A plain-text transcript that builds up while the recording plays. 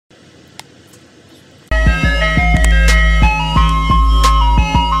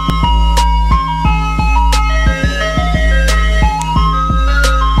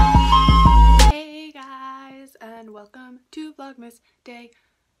Vlogmas day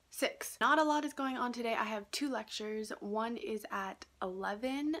 6. Not a lot is going on today. I have 2 lectures. One is at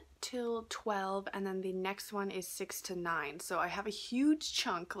 11 till 12 and then the next one is 6 to 9. So I have a huge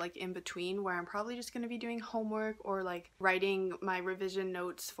chunk like in between where I'm probably just going to be doing homework or like writing my revision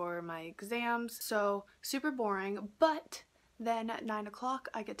notes for my exams. So super boring, but then at 9 o'clock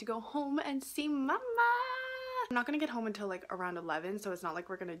I get to go home and see mama. I'm not gonna get home until like around 11, so it's not like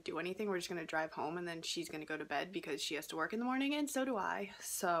we're gonna do anything. We're just gonna drive home and then she's gonna go to bed because she has to work in the morning and so do I.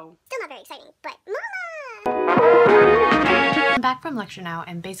 So still not very exciting, but mama! I'm back from lecture now,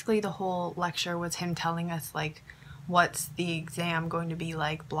 and basically the whole lecture was him telling us like what's the exam going to be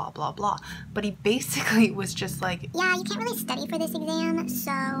like, blah blah blah. But he basically was just like, yeah, you can't really study for this exam,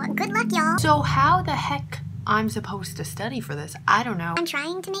 so good luck, y'all. So how the heck I'm supposed to study for this? I don't know. I'm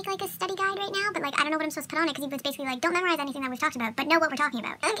trying to make like a study guide right now, but like I don't know what I'm supposed to put on it because he was basically like, don't memorize anything that we've talked about, but know what we're talking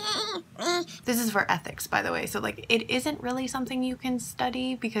about. Okay. This is for ethics, by the way, so like it isn't really something you can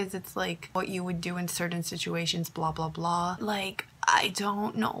study because it's like what you would do in certain situations, blah blah blah. Like I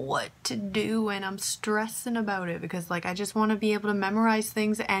don't know what to do and I'm stressing about it because like I just want to be able to memorize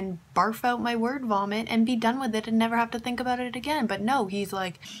things and barf out my word vomit and be done with it and never have to think about it again. But no, he's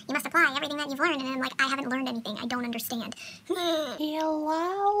like, you must apply everything that you've learned, and I'm like, I haven't learned anything. I don't understand.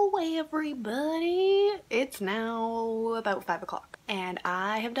 Hello everybody. It's now about 5 o'clock and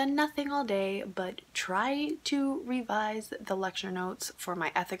I have done nothing all day but try to revise the lecture notes for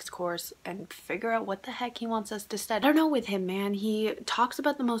my ethics course and figure out what the heck he wants us to study. I don't know with him, man. He talks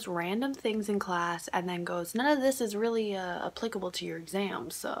about the most random things in class and then goes, none of this is really applicable to your exam,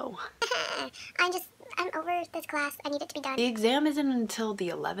 so I'm over this class. I need it to be done. The exam isn't until the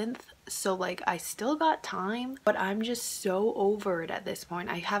 11th, so like I still got time, but I'm just so over it at this point.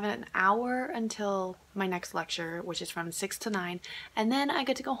 I have an hour until my next lecture, which is from 6 to 9, and then I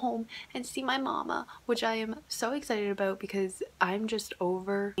get to go home and see my mama, which I am so excited about because I'm just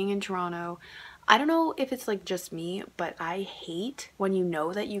over being in Toronto. I don't know if it's like just me, but I hate when you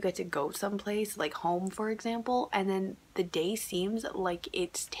know that you get to go someplace, like home for example, and then the day seems like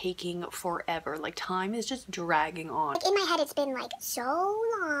it's taking forever. Like time is just dragging on. Like in my head it's been like so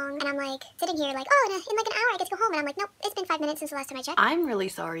long, and I'm like sitting here like, oh, in like an hour I get to go home, and I'm like, nope, it's been 5 minutes since the last time I checked. I'm really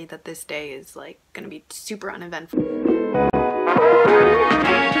sorry that this day is like gonna be super uneventful.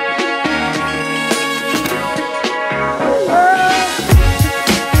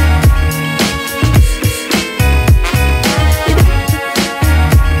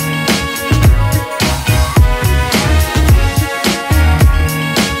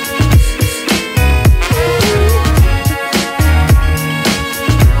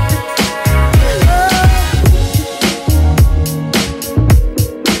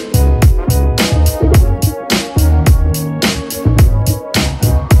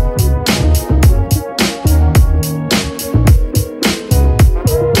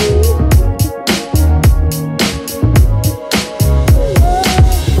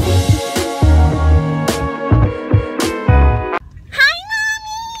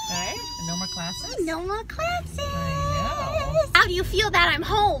 No more classes. I know. How do you feel that I'm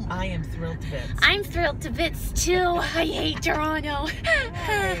home? I am thrilled to bits. I'm thrilled to bits too. I hate Toronto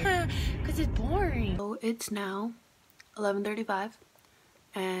because it's boring. So it's now 11:35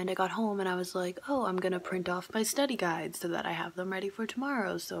 and I got home and I was like, oh, I'm gonna print off my study guides so that I have them ready for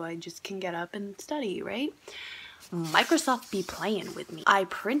tomorrow so I just can get up and study, right? Microsoft be playing with me. I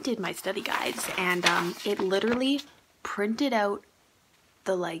printed my study guides and it literally printed out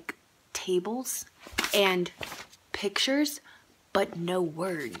the like tables and pictures but no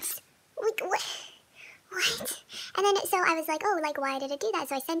words. Like what? And then so I was like, oh, like why did it do that?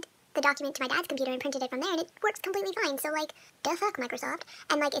 So I sent the document to my dad's computer and printed it from there, and it works completely fine. So like, the fuck, Microsoft.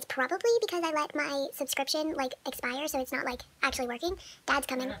 And like it's probably because I let my subscription like expire, so it's not like actually working. Dad's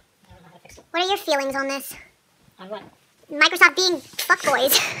coming. I don't know how to fix it. What are your feelings on this? On what? Microsoft being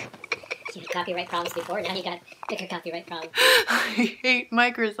fuckboys. You had copyright problems before, now you got bigger copyright problems. I hate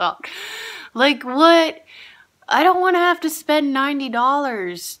Microsoft. Like what? I don't want to have to spend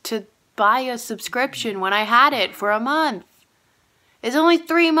 $90 to buy a subscription when I had it for a month. It's only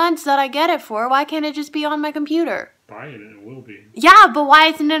 3 months that I get it for. Why can't it just be on my computer? Buy it and it will be. Yeah, but why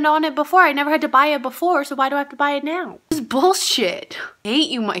isn't it on it before? I never had to buy it before, so why do I have to buy it now? This is bullshit. I hate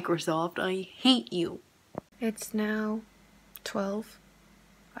you, Microsoft. I hate you. It's now 12.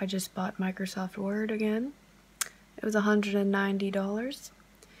 I just bought Microsoft Word again. It was $190.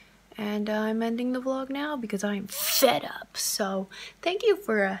 And I'm ending the vlog now because I'm fed up. So thank you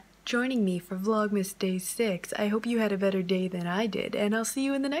for joining me for Vlogmas Day 6. I hope you had a better day than I did, and I'll see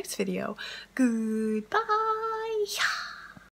you in the next video. Goodbye!